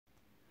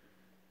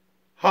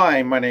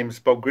Hi, my name is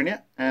Bob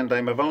Grinier and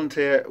I'm a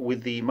volunteer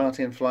with the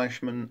Martin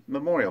Fleischmann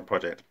Memorial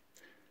Project.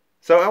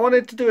 So I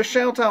wanted to do a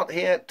shout out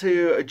here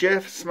to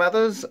Jeff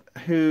Smathers,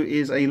 who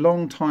is a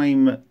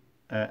long-time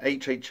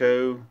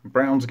HHO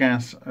Brown's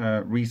gas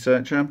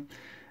researcher,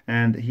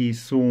 and he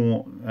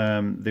saw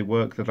the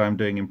work that I'm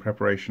doing in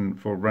preparation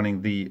for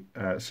running the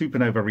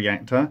supernova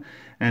reactor,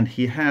 and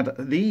he had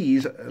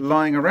these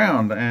lying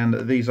around,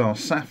 and these are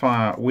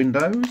Sapphire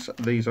windows.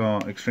 These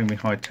are extremely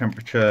high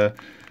temperature,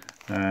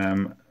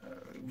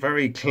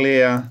 very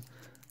clear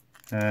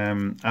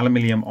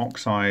aluminium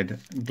oxide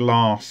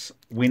glass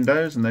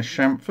windows, and they're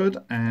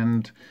chamfered,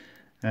 and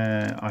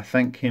I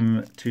thank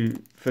him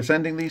for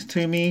sending these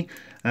to me.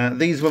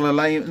 These will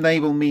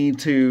enable me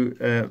to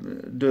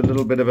do a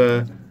little bit of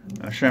a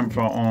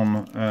chamfer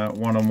on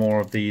one or more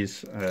of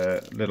these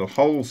little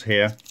holes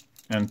here,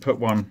 and put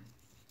one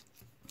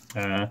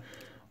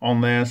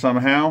on there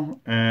somehow,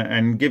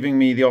 and giving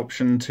me the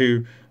option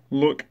to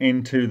look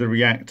into the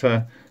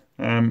reactor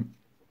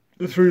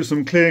through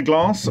some clear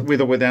glass,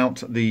 with or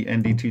without the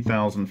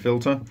ND2000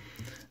 filter,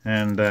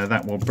 and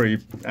that will be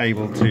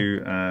able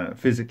to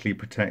physically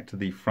protect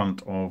the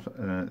front of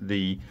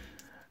the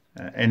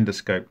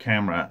endoscope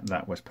camera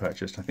that was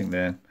purchased. I think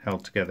they're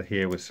held together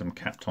here with some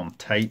Kapton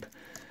tape.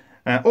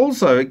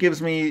 Also, it gives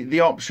me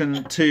the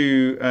option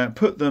to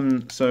put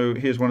them, so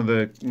here's one of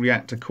the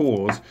reactor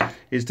cores,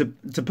 is to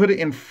put it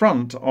in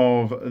front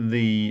of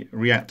the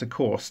reactor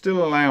core,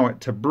 still allow it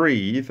to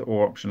breathe,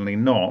 or optionally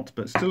not,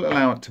 but still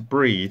allow it to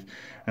breathe,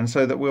 and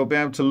so that we'll be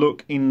able to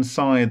look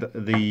inside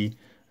the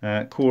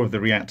core of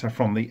the reactor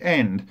from the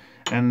end.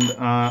 And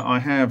I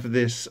have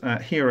this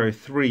Hero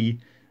 3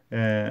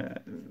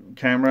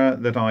 camera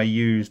that I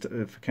used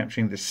for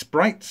capturing the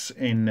sprites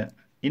in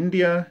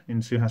India, in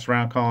Suhas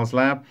Raukar's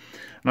lab,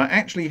 and I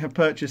actually have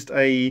purchased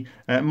a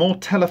more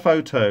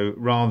telephoto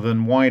rather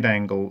than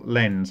wide-angle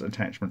lens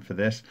attachment for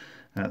this.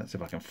 Let's see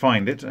if I can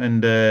find it,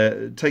 and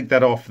take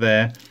that off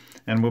there,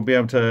 and we'll be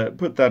able to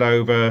put that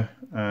over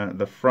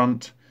the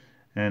front,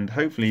 and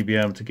hopefully be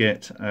able to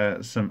get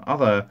some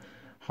other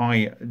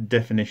high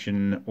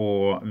definition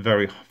or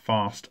very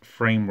fast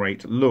frame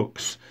rate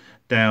looks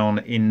down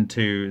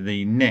into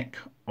the neck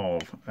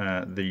of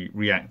the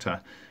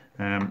reactor.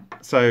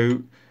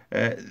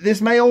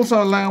 This may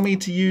also allow me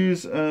to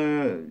use,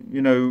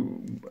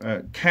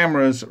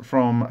 cameras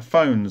from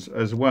phones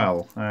as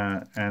well,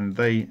 and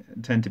they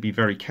tend to be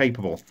very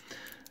capable.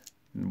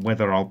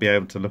 Whether I'll be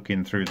able to look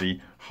in through the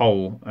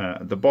hole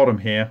at the bottom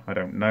here, I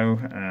don't know.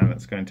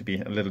 That's going to be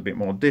a little bit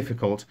more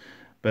difficult,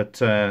 but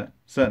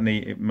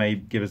certainly it may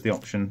give us the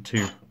option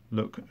to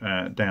look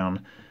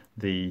down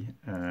the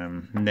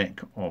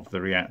neck of the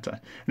reactor.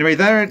 Anyway,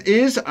 there it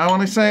is. I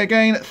want to say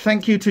again,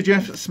 thank you to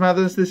Jeff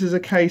Smathers. This is a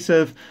case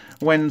of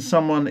when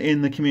someone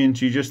in the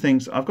community just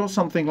thinks, I've got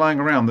something lying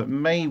around that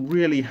may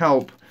really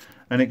help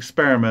an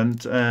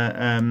experiment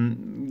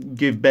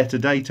give better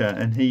data,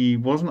 and he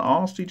wasn't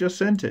asked, he just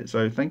sent it.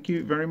 So thank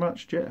you very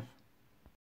much, Jeff.